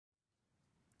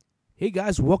Hey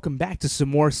guys, welcome back to some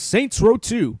more Saints Row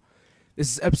 2.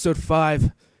 This is episode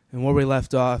 5, and where we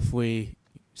left off, we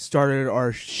started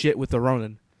our shit with the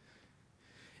Ronin.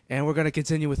 And we're going to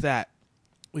continue with that.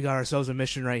 We got ourselves a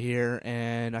mission right here,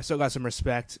 and I still got some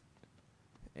respect.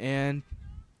 And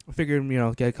I figured,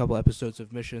 get a couple episodes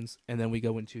of missions, and then we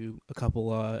go into a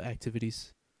couple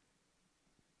activities.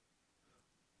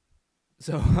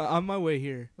 So, on my way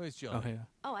here... Where's John? Oh, yeah.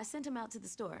 Oh, I sent him out to the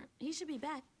store. He should be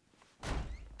back.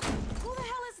 Who the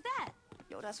hell is that?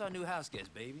 Yo, that's our new house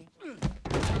guest, baby.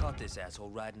 Caught this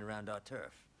asshole riding around our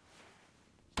turf.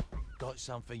 Got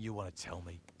something you want to tell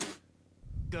me?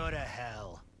 Go to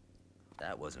hell.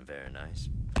 That wasn't very nice.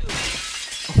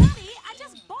 Daddy, I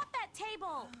just bought that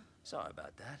table. Sorry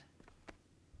about that.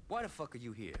 Why the fuck are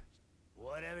you here?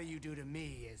 Whatever you do to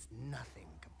me is nothing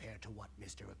compared to what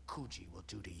Mr. Akuji will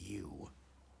do to you.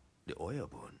 The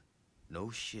Oyabun?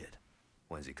 No shit.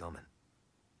 When's he coming?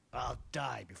 I'll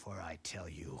die before I tell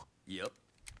you. Yep.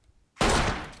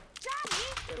 Daddy!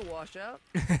 It'll wash out.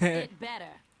 It better.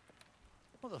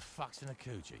 What the fuck's an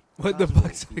Akuji? What the Kazuo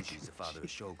fuck's... Okuji's the father of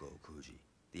Shogo Okuji.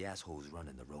 The asshole's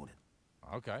running the Ronin.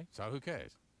 Okay, so who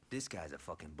cares? This guy's a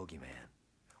fucking boogeyman.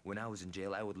 When I was in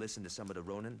jail, I would listen to some of the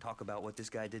Ronin talk about what this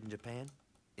guy did in Japan.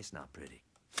 It's not pretty.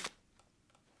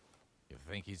 You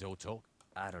think he's all talk?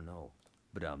 I don't know,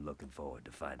 but I'm looking forward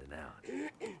to finding out.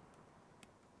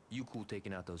 You cool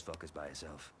taking out those fuckers by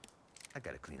yourself? I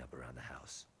gotta clean up around the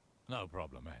house. No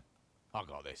problem, man. I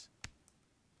got this.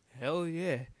 Hell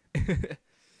yeah.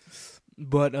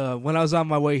 But when I was on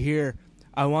my way here,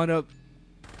 I wound up...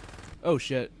 Oh,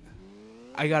 shit.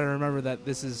 I gotta remember that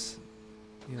this is,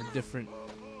 different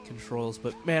controls.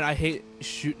 But, man, I hate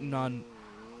shooting on...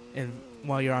 and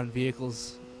while you're on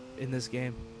vehicles in this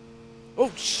game.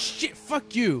 Oh, shit,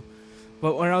 fuck you!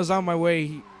 But when I was on my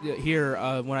way here,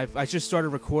 when I just started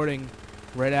recording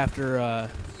right after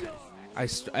I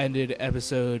ended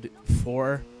episode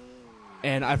 4,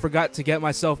 and I forgot to get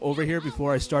myself over here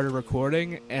before I started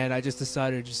recording, and I just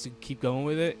decided just to keep going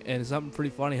with it, and something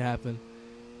pretty funny happened.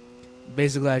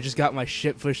 Basically, I just got my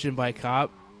shit pushed in by a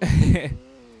cop. He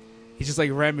just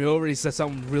ran me over. He said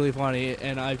something really funny,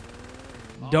 and I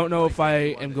don't know if I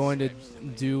am going to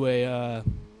do a...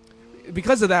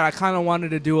 because of that, I kind of wanted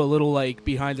to do a little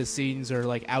behind the scenes or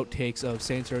outtakes of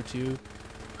Saints Row 2,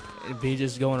 and be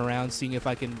just going around seeing if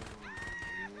I can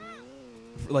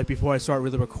before I start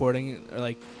really recording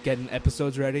or getting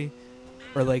episodes ready,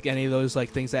 or any of those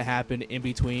things that happen in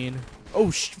between.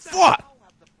 Oh fuck!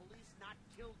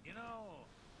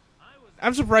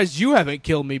 I'm surprised you haven't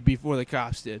killed me before the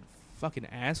cops did. Fucking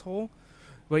asshole.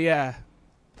 But yeah,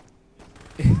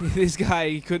 this guy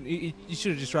he couldn't. He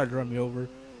should have just tried to run me over.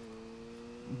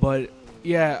 But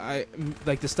yeah, I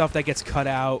the stuff that gets cut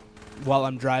out while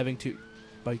I'm driving to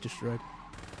bike destroyed.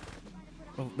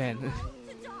 Oh man.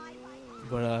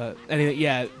 But anyway,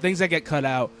 yeah, things that get cut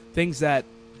out, things that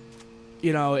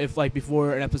if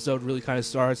before an episode really kind of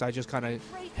starts, I just kind of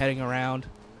heading around.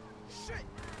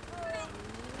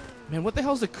 Man, what the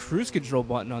hell's the cruise control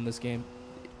button on this game?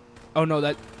 Oh no,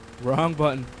 that wrong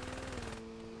button.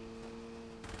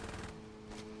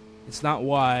 It's not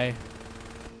Y.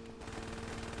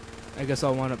 I guess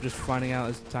I'll wind up just finding out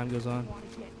as time goes on.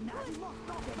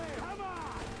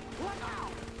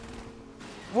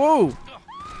 Whoa!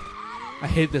 I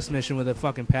hate this mission with a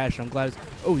fucking passion. I'm glad it's...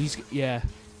 Oh, yeah.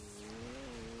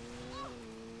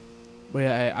 But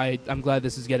yeah, I'm glad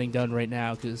this is getting done right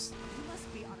now, because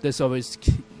this always...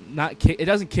 It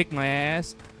doesn't kick my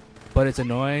ass, but it's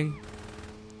annoying.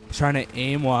 Trying to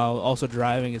aim while also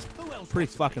driving is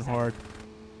pretty fucking hard.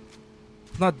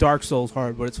 It's not Dark Souls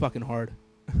hard, but it's fucking hard.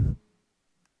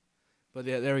 But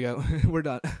yeah, there we go. We're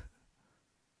done.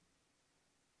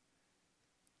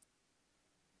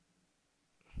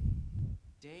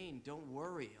 Dane, don't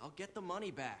worry. I'll get the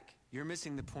money back. You're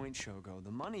missing the point, Shogo.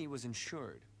 The money was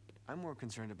insured. I'm more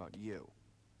concerned about you.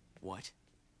 What?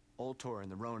 Ultor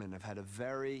and the Ronin have had a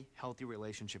very healthy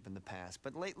relationship in the past,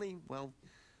 but lately, well,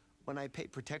 when I pay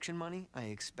protection money, I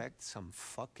expect some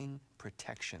fucking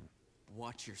protection.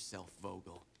 Watch yourself,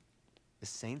 Vogel. The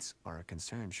Saints are a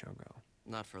concern, Shogo.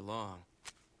 Not for long.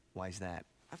 Why's that?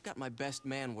 I've got my best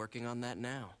man working on that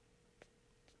now.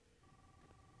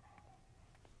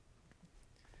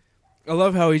 I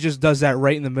love how he just does that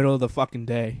right in the middle of the fucking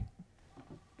day.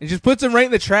 And just puts him right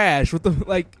in the trash. With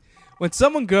the when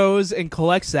someone goes and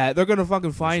collects that, they're gonna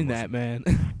fucking find that, man.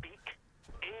 Speak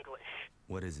English.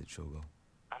 What is it, Shogo?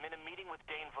 I'm in a meeting with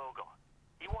Dane Vogel.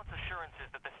 He wants assurances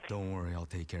that the Don't worry, I'll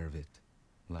take care of it.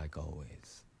 Like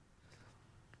always.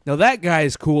 Now that guy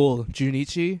is cool,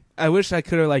 Junichi. I wish I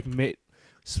could have made...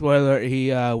 Spoiler,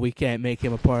 we can't make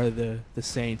him a part of the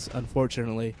Saints,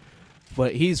 unfortunately.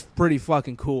 but he's pretty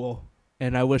fucking cool,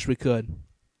 and I wish we could.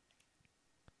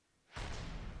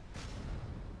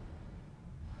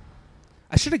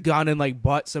 I should have gone and like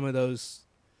bought some of those.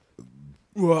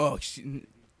 Whoa!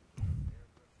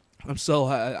 I'm still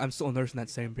nursing that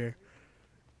same beer.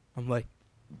 I'm like,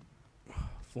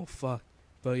 well, fuck.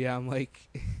 But yeah, I'm like,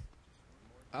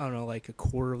 I don't know, like a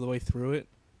quarter of the way through it,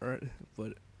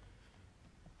 but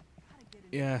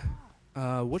yeah.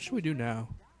 What should we do now?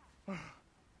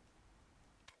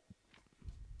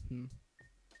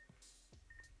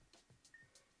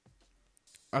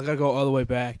 I gotta go all the way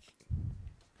back.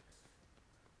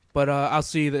 But I'll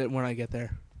see that when I get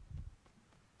there.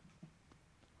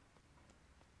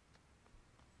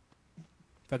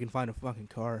 If I can find a fucking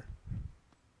car.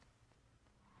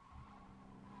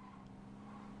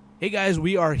 Hey guys,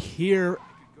 we are here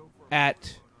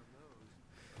at...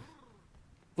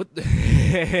 What the...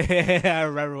 I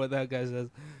remember what that guy says.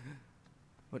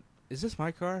 What, is this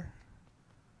my car?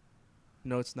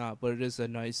 No, it's not, but it is a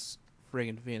nice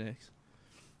friggin' Phoenix.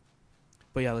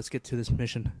 But yeah, let's get to this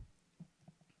mission.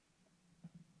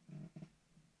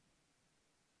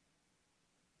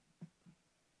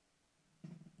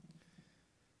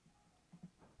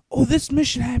 Oh, this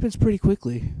mission happens pretty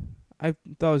quickly. I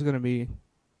thought it was going to be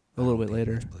a little bit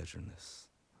later. Pleasure in this.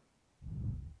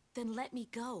 Then let me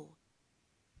go.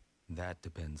 That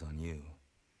depends on you.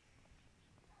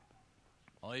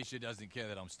 Aisha doesn't care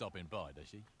that I'm stopping by, does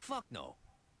she? Fuck no.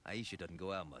 Aisha doesn't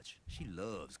go out much. She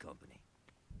loves company.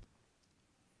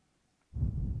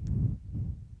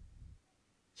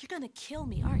 You're gonna kill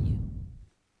me, aren't you?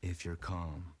 If you're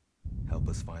calm, help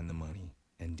us find the money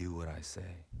and do what I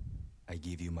say. I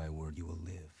give you my word you will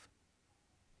live.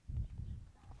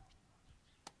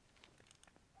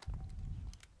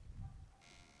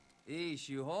 Ish,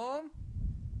 you home?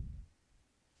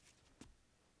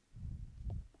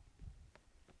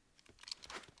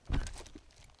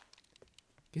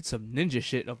 Get some ninja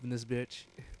shit up in this bitch.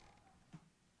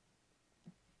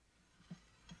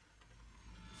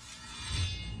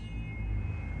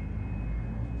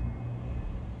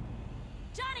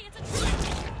 Johnny, it's a trick!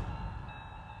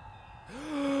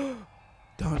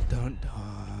 Dun dun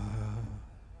dun.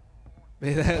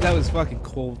 Man, that was fucking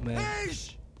cold, man.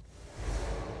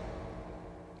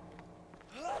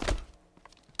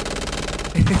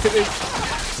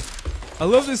 I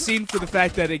love this scene for the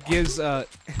fact that it gives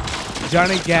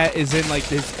Johnny Gat is in like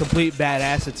this complete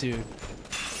badassitude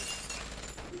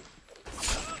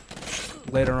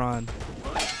later on.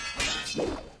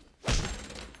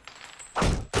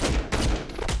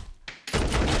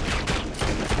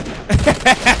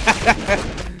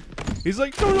 He's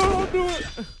like, no, don't do it.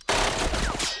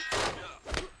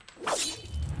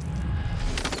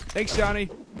 Thanks, Johnny.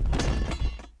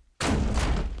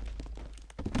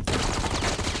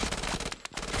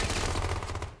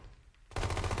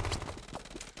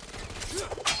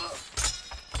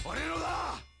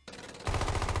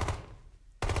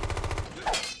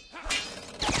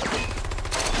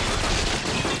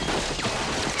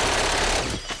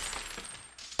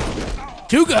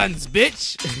 Two guns,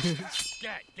 bitch.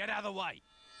 Get out of the way.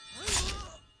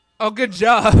 Oh, good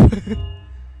job.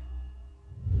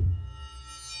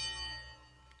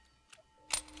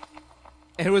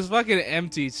 It was fucking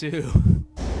empty too.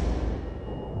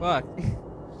 Fuck.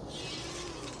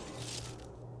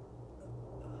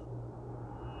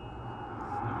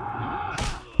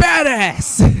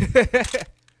 Badass.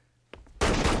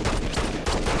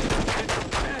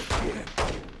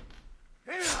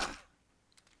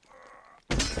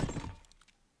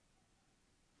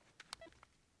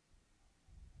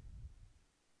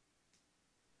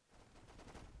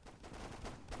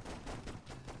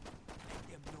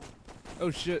 Oh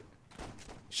shit.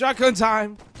 Shotgun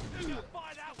time!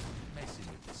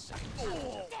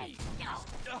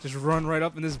 Just run right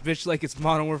up in this bitch like it's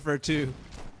Modern Warfare 2.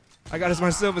 I got us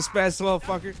myself a spaz 12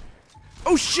 fucker.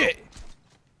 Oh shit!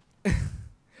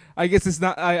 I guess it's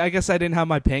not. I guess I didn't have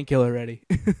my painkiller ready.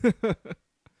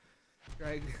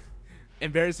 Right.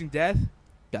 Embarrassing death?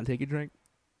 Gotta take a drink.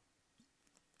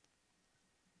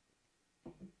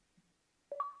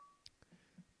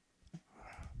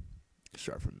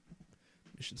 Start from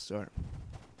mission start.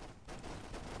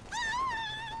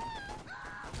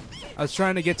 I was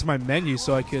trying to get to my menu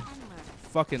so I could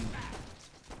fucking...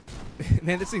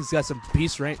 Man, this thing's got some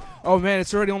beast range. Oh man,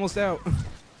 it's already almost out.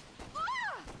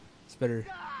 It's better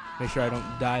make sure I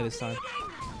don't die this time.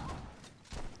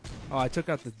 Oh, I took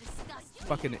out the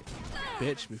fucking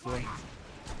bitch before.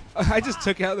 I just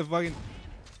took out the fucking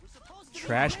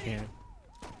trash can.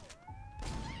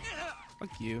 Fuck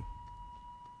you.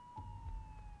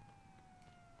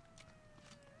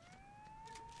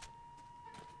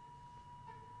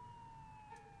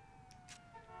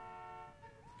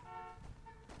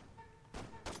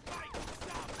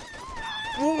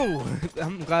 Ooh!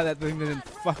 I'm glad that thing didn't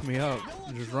fuck me up.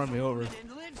 It just run me over.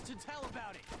 And lives to tell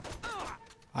about it.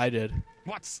 I did.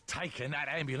 What's taking that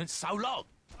ambulance so long?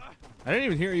 I didn't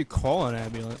even hear you call an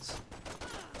ambulance.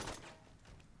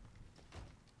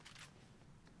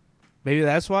 Maybe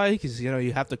that's why, because, you know,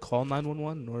 you have to call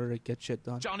 911 in order to get shit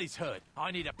done. Johnny's hurt.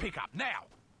 I need a pickup now.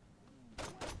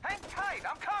 Hang tight,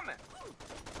 I'm coming.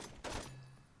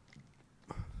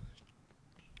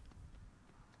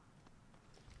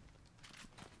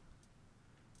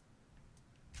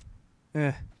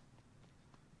 Eh.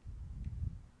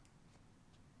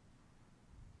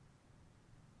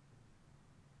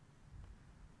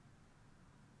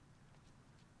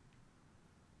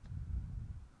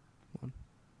 One.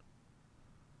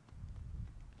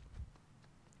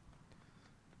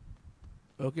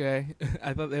 Okay.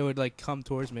 I thought they would, like, come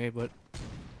towards me, but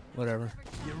whatever.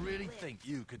 You really think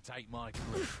you could take my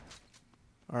crew?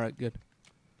 Alright, good.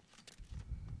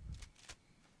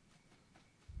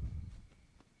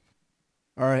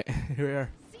 Alright, here we are.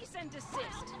 Cease and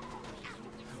desist.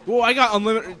 Whoa, I got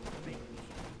unlimited.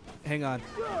 Hang on.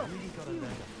 Really gotta learn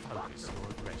to focus your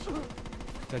aggression.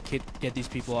 Gotta get these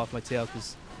people off my tail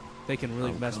because they can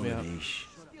really mess me up.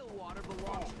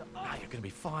 Ah, you're gonna be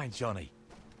fine, Johnny.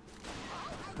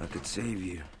 I could save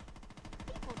you.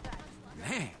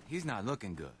 Man, he's not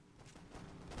looking good.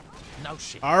 No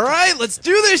shit. Alright, let's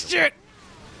do this shit!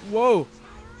 Whoa.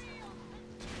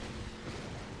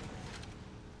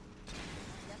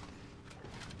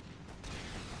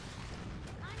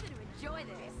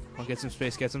 I'll get some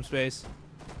space, get some space.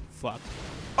 Fuck.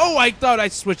 Oh, I thought I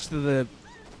switched to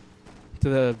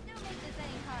the...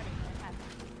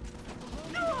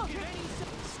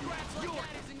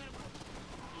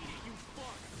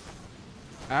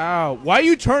 Ow. Why are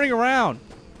you turning around?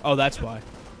 Oh, that's why.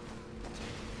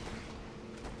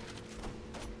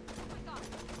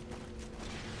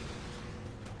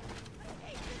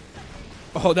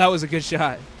 Oh, that was a good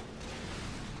shot.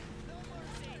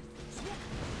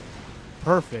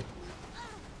 Perfect.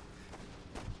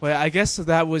 Wait, I guess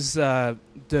that was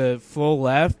the full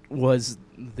left was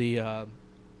the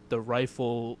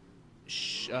rifle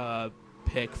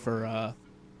pick for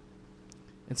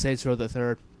Saints Row the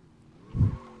Third.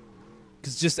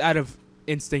 Because just out of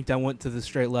instinct, I went to the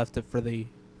straight left for the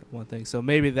one thing. So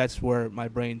maybe that's where my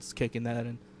brain's kicking that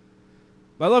in.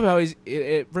 But I love how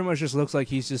it pretty much just looks like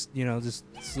he's just, you know, just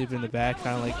sleeping in the back,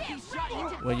 kind of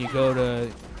like when you go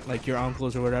to like your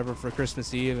uncle's or whatever for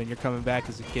Christmas Eve and you're coming back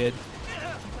as a kid.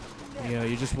 You know,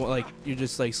 you're just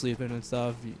like sleeping and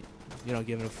stuff. You don't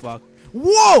give a fuck.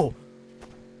 Whoa!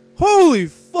 Holy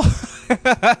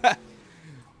fuck!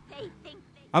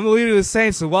 I'm the leader of the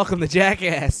Saints, so welcome to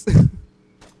Jackass.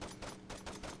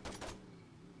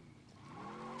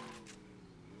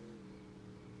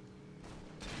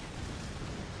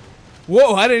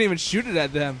 Whoa, I didn't even shoot it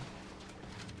at them.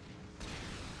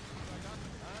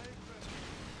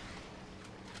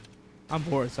 I'm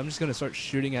bored, so I'm just gonna start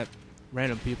shooting at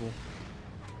random people.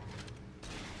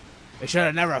 They should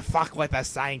have never fucked with the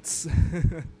Saints.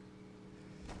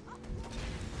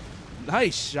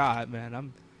 Nice shot, man.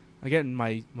 I'm getting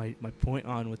my point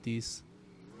on with these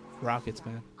rockets,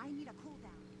 man.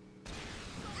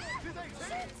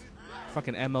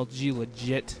 Fucking MLG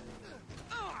legit.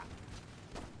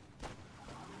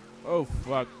 Oh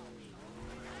fuck.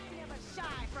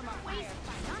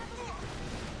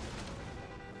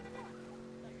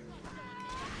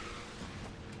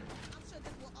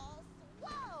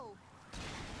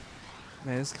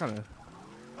 Man, it's kind of...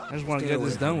 I just want to get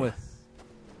this done with.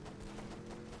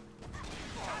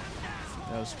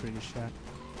 That was a pretty good shot.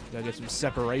 Gotta get some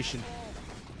separation.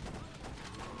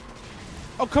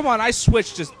 Oh, come on. I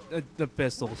switched just the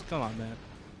pistols. Come on, man.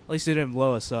 At least they didn't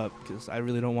blow us up, because I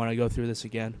really don't want to go through this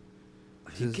again.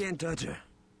 You can't touch her.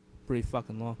 Pretty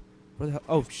fucking long. Where the hell?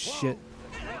 Oh, shit.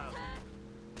 You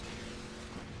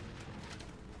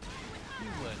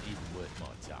weren't even worth my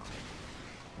time.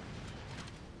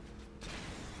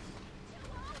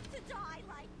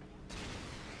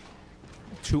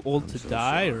 Too old to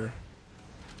die, or...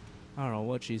 I don't know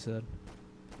what she said.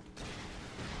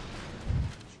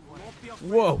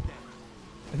 Whoa!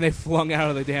 And they flung out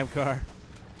of the damn car.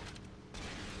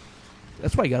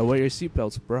 That's why you gotta wear your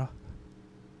seatbelts, bro.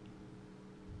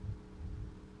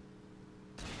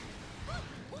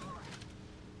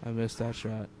 I missed that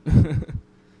shot.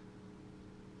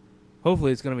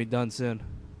 Hopefully it's gonna be done soon.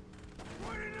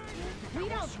 We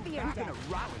don't fear death. Gonna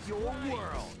rock your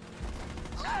world.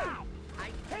 I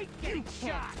hate getting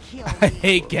shot. I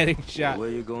hate getting shot. Where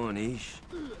you going, Ish?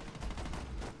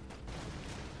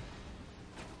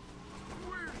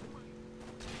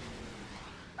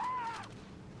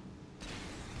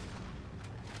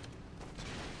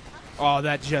 Oh,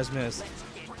 that just missed.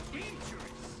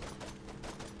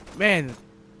 Man.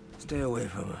 Stay away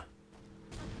from her.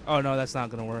 Oh no, that's not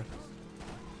gonna work.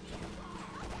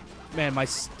 Man, my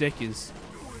stick is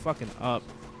fucking up.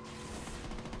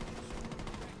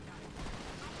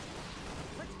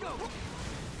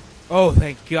 Oh,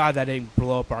 thank God that didn't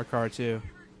blow up our car too.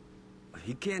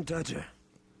 He can't touch her.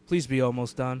 Please be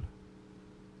almost done.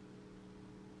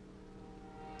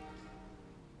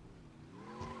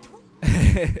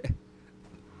 I'm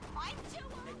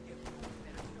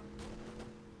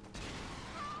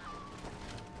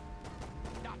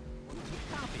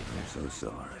so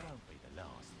sorry.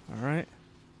 All right.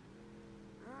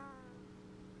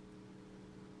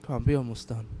 Come on, be almost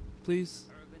done, please.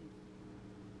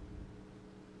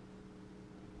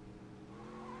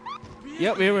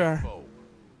 Yep, here we are. All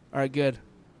right, good.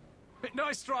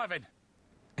 Nice driving.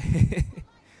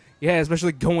 Yeah,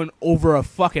 especially going over a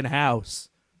fucking house.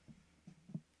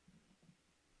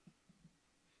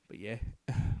 But yeah.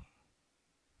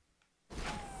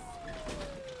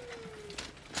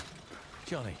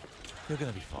 Johnny, you're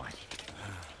gonna be fine.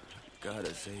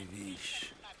 Gotta save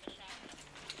Ish.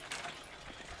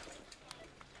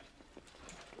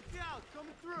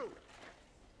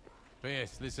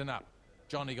 Pierce, listen up.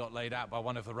 Johnny got laid out by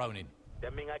one of the Ronin.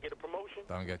 That mean I get a promotion?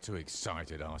 Don't get too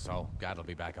excited, arsehole. Gad'll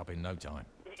be back up in no time.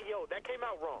 Yo, that came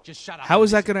out wrong. Just shut up. How is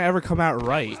that gonna ever come out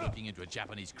right? He's looking into a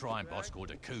Japanese crime boss called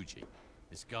Akuji.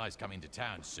 This guy's coming to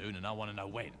town soon, and I want to know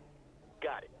when.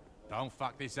 Got it. Don't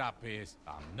fuck this up, Pierce.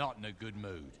 I'm not in a good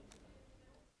mood.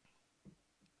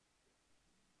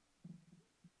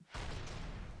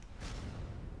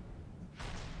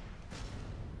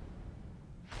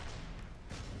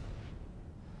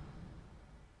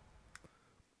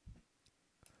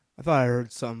 I thought I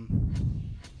heard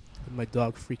some. My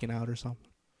dog freaking out or something.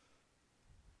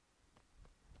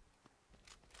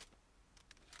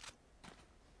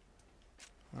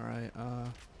 All right.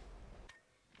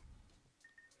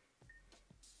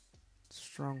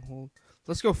 Stronghold.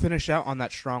 Let's go finish out on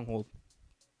that stronghold.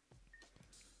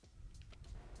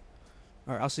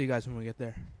 All right, I'll see you guys when we get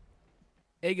there.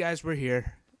 Hey guys, we're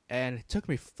here, and it took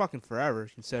me fucking forever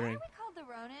considering. Why are we called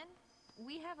the Ronin?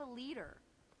 We have a leader.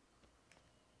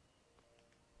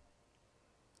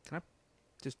 Can I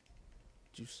just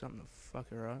do something to fuck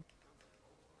her up?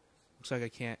 Looks like I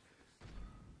can't.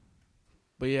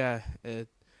 But yeah, the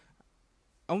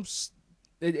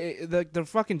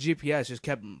fucking GPS just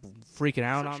kept freaking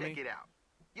out on me. Check it out.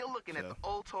 You're looking at the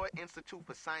Ultor Institute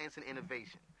for Science and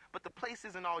Innovation, but the place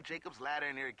isn't all Jacob's Ladder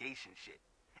and irrigation shit.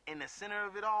 In the center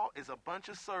of it all is a bunch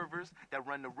of servers that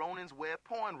run the Ronin's web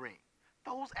porn ring.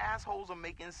 Those assholes are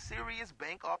making serious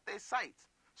bank off their sites.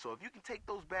 So if you can take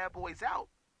those bad boys out,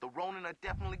 the Ronin are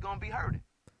definitely gonna be hurting.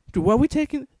 Dude, what are we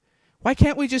taking? Why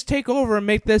can't we just take over and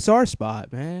make this our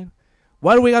spot, man?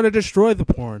 Why do we gotta destroy the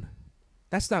porn?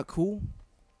 That's not cool.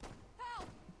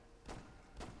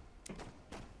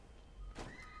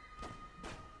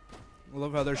 I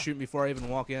love how they're shooting before I even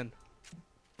walk in.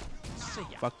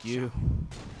 Fuck you.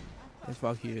 And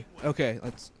fuck you. Okay,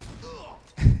 let's.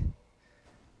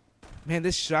 Man,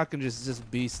 this shotgun is just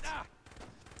beast.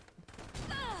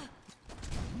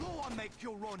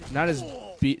 Not as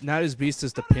beast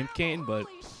as the pimp cane, but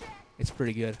it's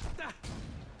pretty good.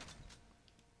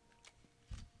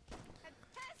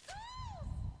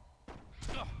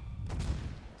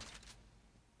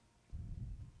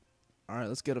 All right,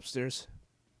 let's get upstairs.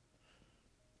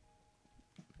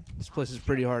 This place is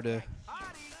pretty hard to.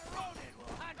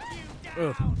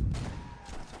 Ugh.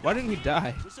 Why didn't he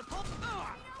die?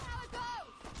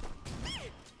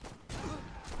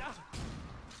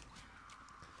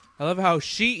 I love how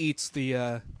she eats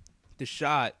the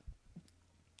shot.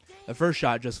 The first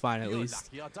shot just fine at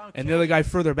least, and the other guy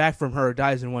further back from her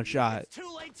dies in one shot.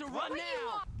 Too late to run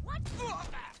now.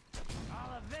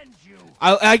 I'll avenge you.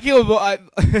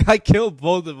 I killed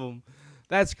both of them.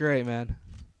 That's great, man.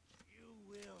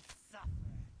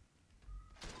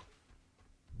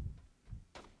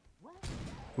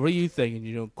 What are you thinking?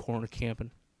 You know, corner camping.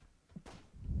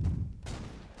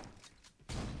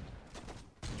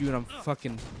 Dude, I'm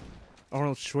fucking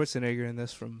Arnold Schwarzenegger in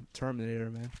this from Terminator,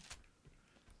 man.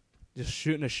 Just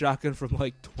shooting a shotgun from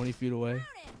like 20 feet away.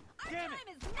 Damn it!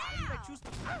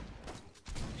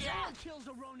 Yeah, kills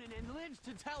a Ronin and lives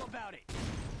to tell about it.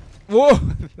 Whoa,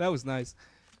 that was nice.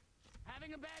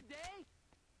 Having a bad day?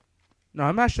 No,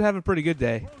 I'm actually having a pretty good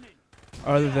day.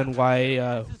 Other than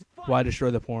why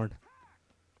destroy the porn?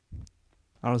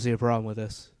 I don't see a problem with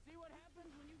this.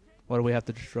 Why do we have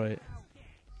to destroy it?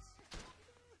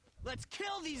 Let's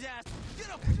kill these ass.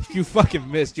 You fucking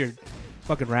missed your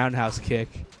fucking roundhouse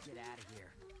kick. Get out of here.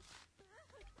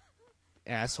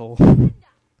 asshole. To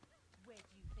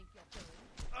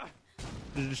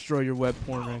destroy your web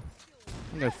porn ring.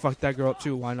 I'm gonna fuck that girl up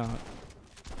too. Why not?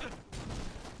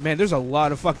 Man, there's a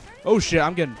lot of fuck. Oh shit,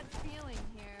 I'm getting.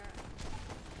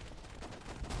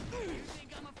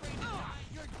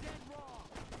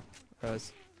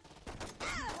 Let's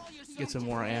get some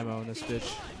more ammo in this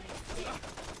bitch.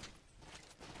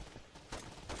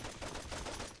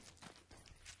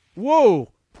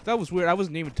 Whoa! That was weird. I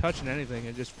wasn't even touching anything.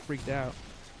 I just freaked out.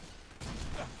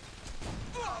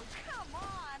 Oh, come on.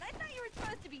 I thought you were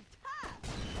supposed to be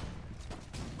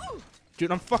tough.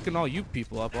 Dude, I'm fucking all you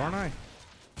people up, aren't I?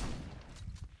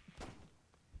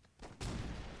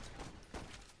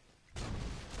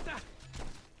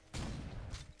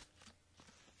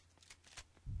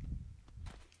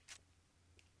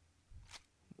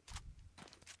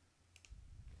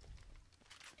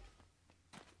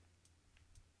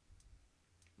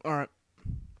 All right.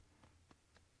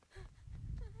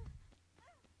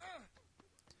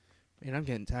 Man, I'm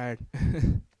getting tired.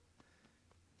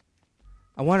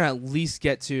 I want to at least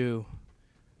get to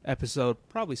episode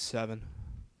probably 7.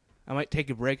 I might take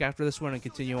a break after this one and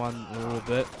continue on a little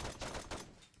bit.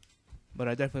 But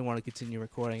I definitely want to continue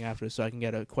recording after so I can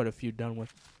get quite a few done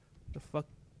with. The fuck?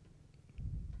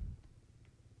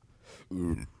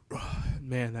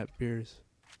 Man, that beer's...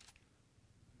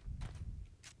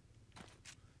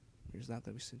 Here's not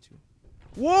that we sent you.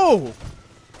 Whoa!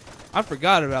 I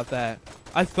forgot about that.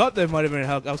 I thought that might have been a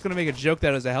helicopter. I was going to make a joke that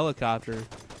it was a helicopter.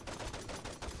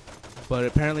 But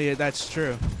apparently that's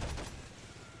true.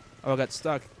 Oh, I got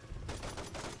stuck.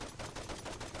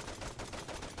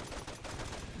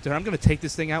 Dude, I'm going to take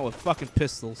this thing out with fucking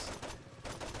pistols.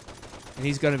 And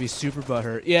he's going to be super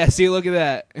butthurt. Yeah, see, look at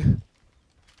that.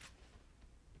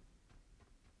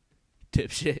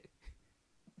 Dipshit.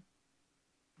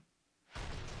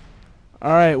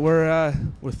 All right,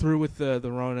 we're through with the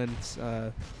Ronin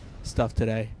stuff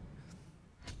today.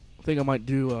 I think I might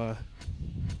do a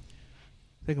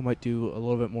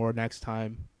little bit more next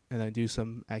time, and then do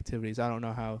some activities. I don't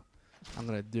know how I'm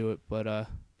gonna do it, but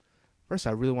first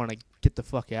I really want to get the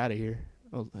fuck out of here.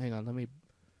 Oh, hang on, let me.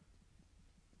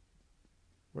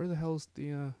 Where the hell's the?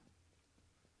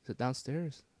 Is it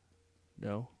downstairs?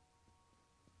 No.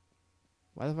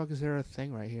 Why the fuck is there a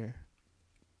thing right here?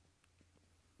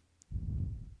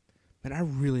 Man, I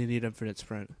really need infinite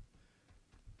sprint.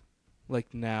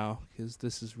 Like now, because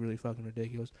this is really fucking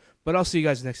ridiculous. But I'll see you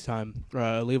guys next time.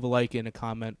 Leave a like and a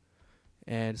comment.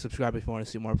 And subscribe if you want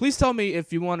to see more. Please tell me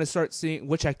if you want to start seeing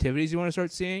which activities you want to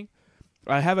start seeing.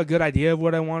 I have a good idea of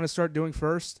what I want to start doing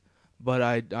first. But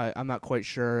I'm not quite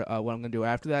sure what I'm going to do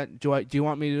after that. Do you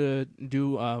want me to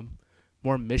do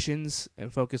more missions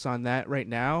and focus on that right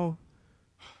now?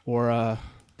 Or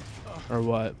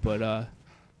what? But...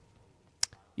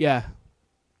 yeah,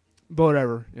 but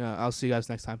whatever. Yeah, I'll see you guys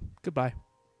next time. Goodbye.